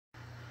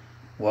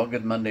Well,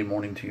 good Monday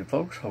morning to you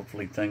folks.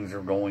 Hopefully things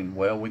are going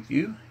well with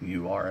you.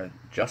 You are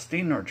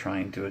adjusting or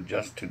trying to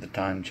adjust to the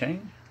time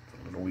change.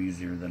 It's a little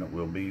easier than it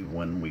will be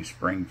when we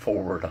spring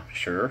forward, I'm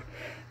sure,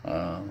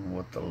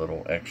 with the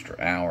little extra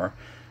hour.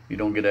 You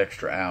don't get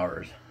extra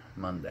hours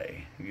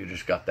Monday. You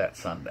just got that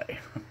Sunday.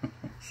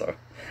 So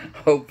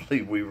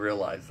hopefully we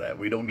realize that.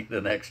 We don't get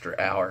an extra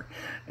hour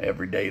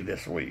every day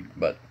this week.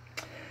 But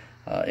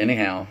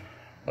anyhow,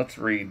 let's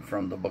read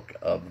from the book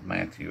of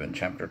Matthew in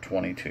chapter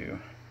 22.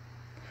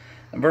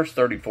 In verse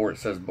 34 it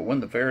says, "But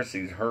when the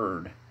Pharisees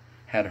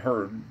had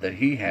heard that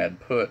he had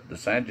put the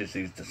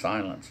Sadducees to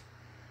silence,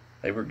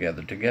 they were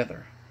gathered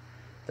together.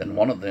 Then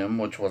one of them,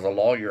 which was a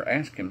lawyer,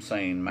 asked him,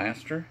 saying,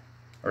 Master,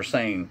 or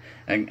saying,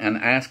 and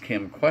asked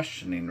him,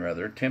 questioning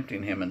rather,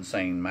 tempting him and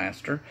saying,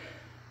 Master,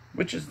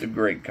 which is the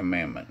great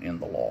commandment in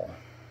the law?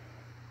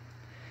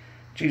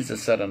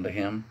 Jesus said unto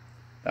him,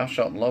 Thou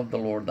shalt love the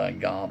Lord thy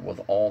God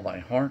with all thy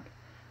heart,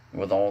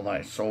 and with all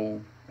thy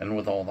soul, and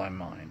with all thy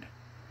mind.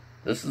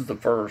 This is the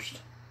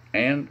first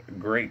and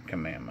great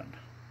commandment.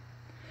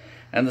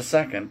 And the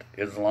second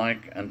is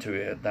like unto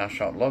it, Thou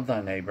shalt love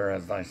thy neighbor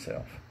as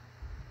thyself.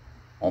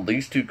 On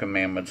these two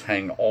commandments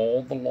hang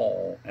all the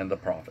law and the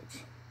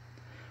prophets.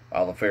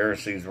 While the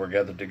Pharisees were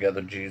gathered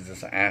together,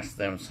 Jesus asked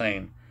them,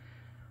 saying,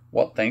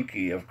 What think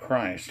ye of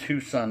Christ?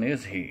 Whose son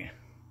is he?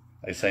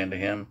 They say unto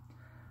him,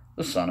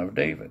 The son of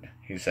David.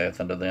 He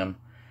saith unto them,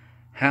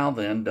 How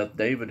then doth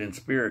David in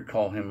spirit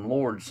call him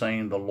Lord,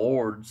 saying, The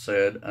Lord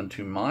said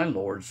unto my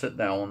Lord, Sit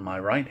thou on my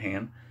right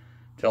hand,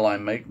 till I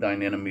make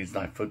thine enemies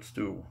thy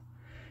footstool.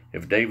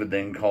 If David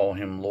then call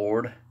him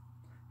Lord,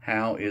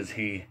 how is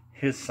he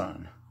his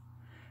son?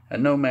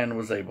 And no man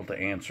was able to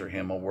answer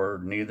him a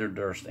word, neither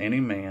durst any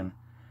man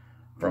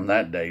from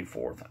that day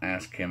forth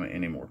ask him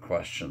any more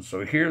questions."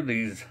 So here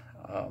these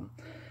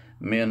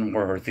men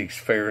were, these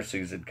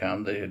Pharisees had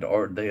come. They had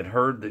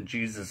heard that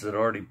Jesus had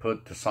already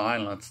put to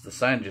silence the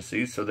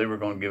Sadducees, so they were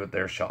going to give it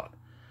their shot.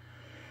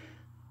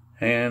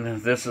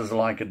 And this is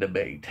like a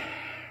debate.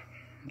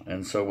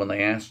 And so when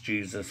they asked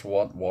Jesus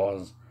what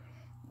was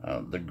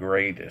the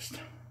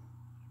greatest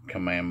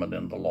commandment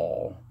in the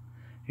law,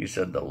 he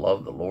said to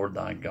love the Lord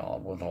thy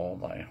God with all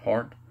thy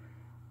heart,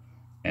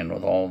 and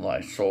with all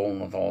thy soul,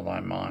 and with all thy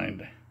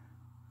mind.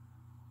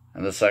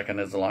 And the second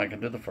is like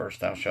unto the first,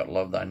 Thou shalt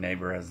love thy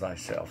neighbor as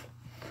thyself.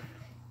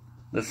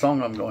 The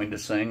song I'm going to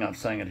sing, I've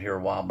sang it here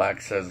a while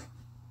back, says,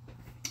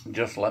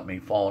 Just let me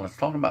fall. And it's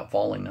talking about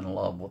falling in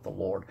love with the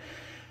Lord.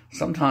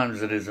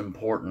 Sometimes it is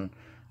important,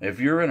 if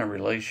you're in a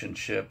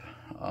relationship,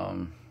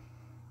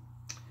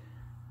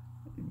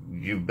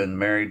 you've been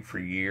married for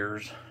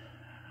years,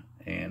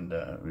 and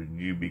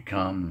you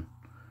become,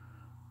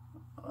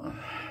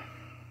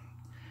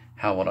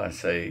 how would I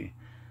say,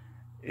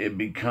 it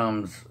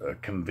becomes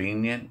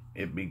convenient.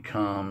 It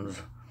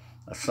becomes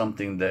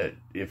something that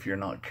if you're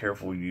not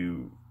careful,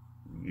 you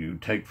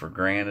take for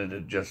granted.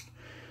 It just,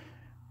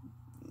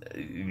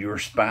 your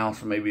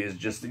spouse maybe is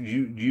just,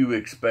 you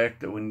expect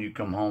that when you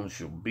come home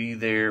she'll be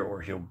there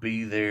or he'll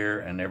be there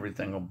and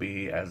everything will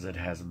be as it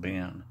has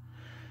been.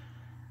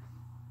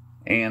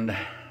 And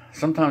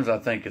sometimes I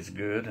think it's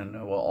good, and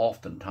well,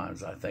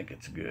 oftentimes I think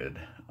it's good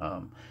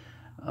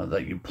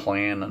that you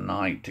plan a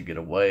night to get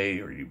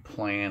away, or you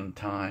plan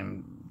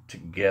time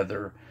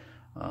together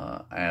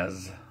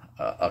as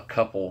a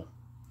couple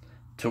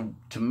to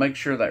make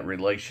sure that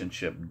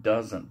relationship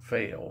doesn't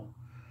fail,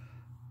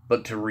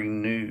 but to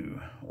renew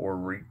or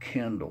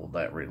rekindle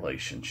that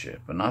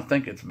relationship. And I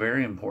think it's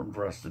very important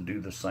for us to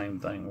do the same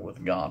thing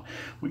with God.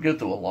 We go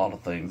through a lot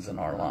of things in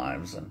our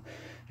lives,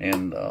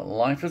 and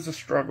life is a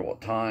struggle.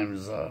 At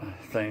times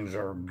things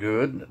are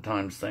good, at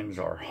times things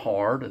are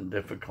hard and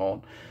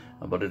difficult,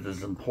 but it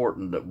is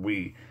important that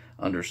we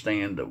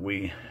understand that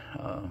we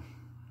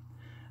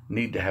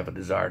need to have a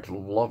desire to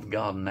love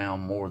God now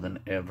more than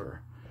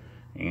ever,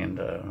 and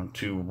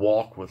to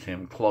walk with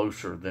Him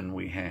closer than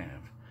we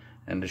have,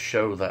 and to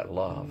show that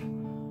love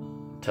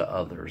to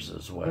others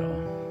as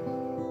well.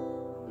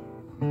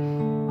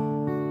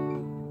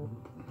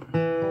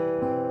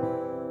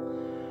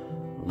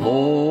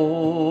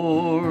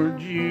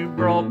 Lord, you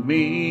brought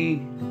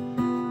me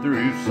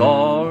through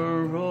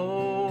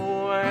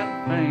sorrow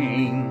and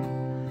pain.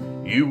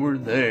 You were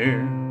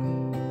there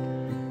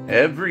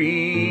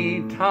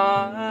every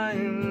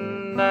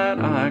time that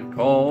I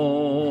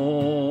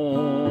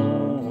called.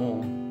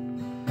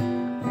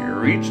 You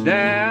reached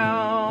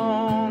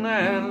down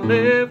and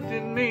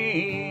lifted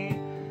me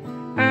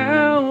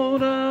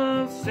out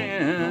of sin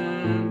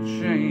and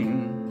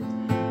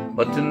shame.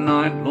 But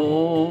tonight,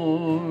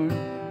 Lord,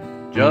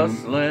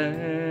 just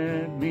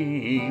let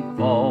me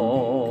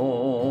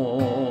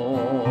fall.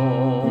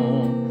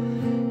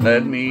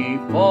 Let me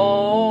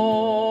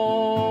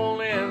fall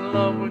in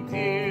love with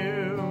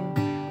you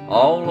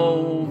all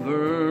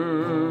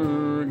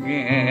over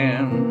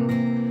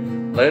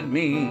again. Let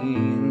me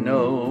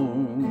know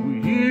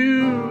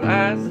you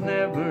as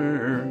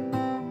never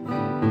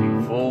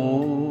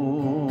before.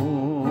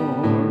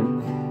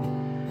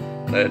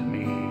 Let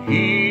me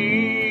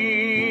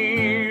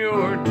hear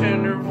your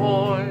tender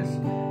voice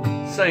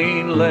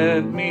saying,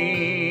 let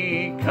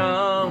me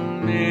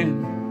come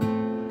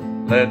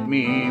in, let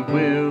me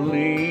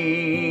willingly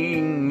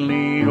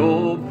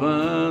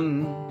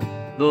open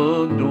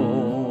the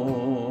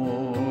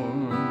door.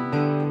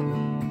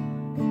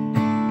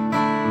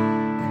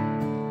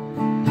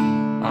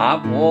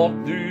 I've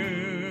walked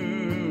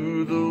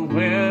through the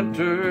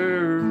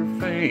winter,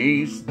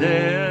 faced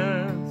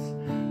death's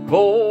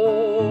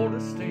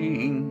coldest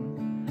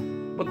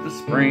sting, but the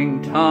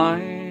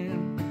springtime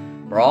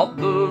brought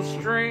the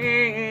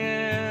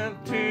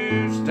strength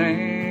to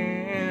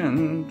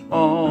stand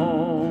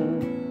tall.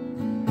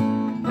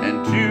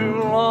 And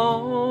too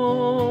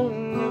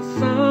long a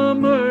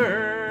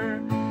summer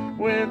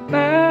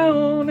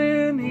without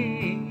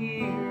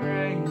any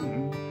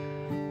rain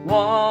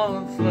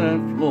was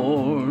left,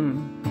 Lord,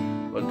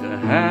 but to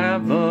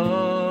have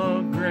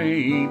a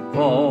great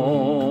fall.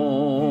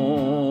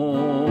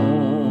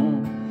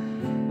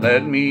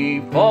 Let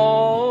me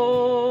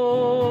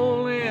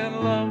fall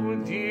in love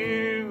with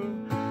you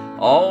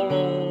all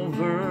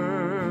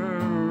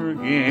over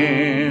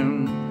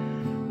again.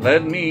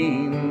 Let me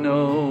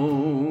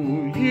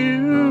know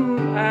you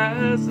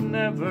as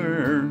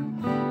never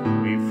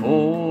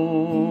before.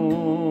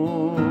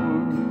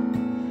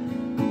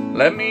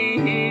 Let me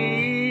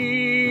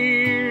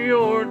hear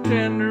your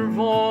tender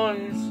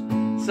voice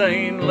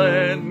saying,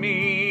 let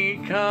me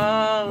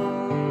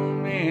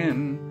come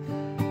in,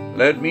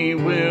 let me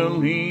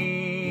willingly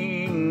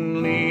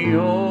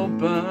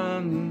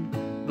open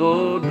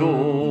the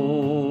door.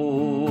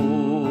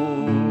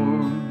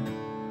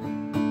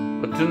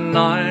 But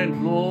tonight,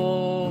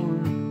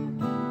 Lord,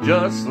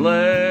 just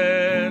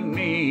let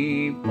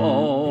me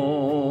fall.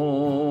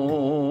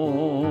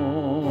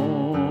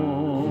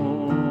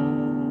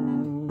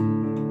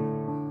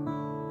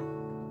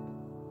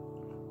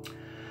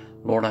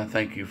 Lord, I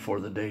thank you for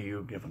the day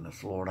you've given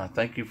us, Lord. I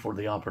thank you for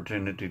the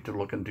opportunity to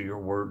look into your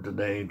word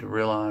today, to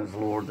realize,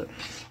 Lord, that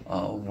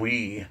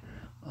we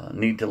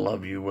need to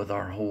love you with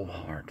our whole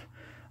heart,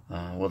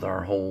 with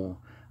our whole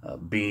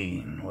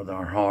being, with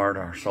our heart,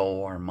 our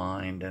soul, our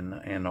mind,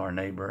 and our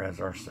neighbor as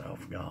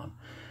ourselves, God.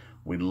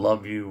 We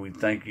love you. We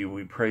thank you.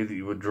 We pray that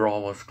you would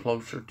draw us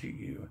closer to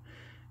you.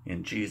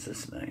 In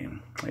Jesus'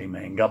 name,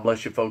 amen. God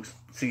bless you, folks.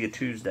 See you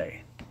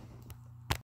Tuesday.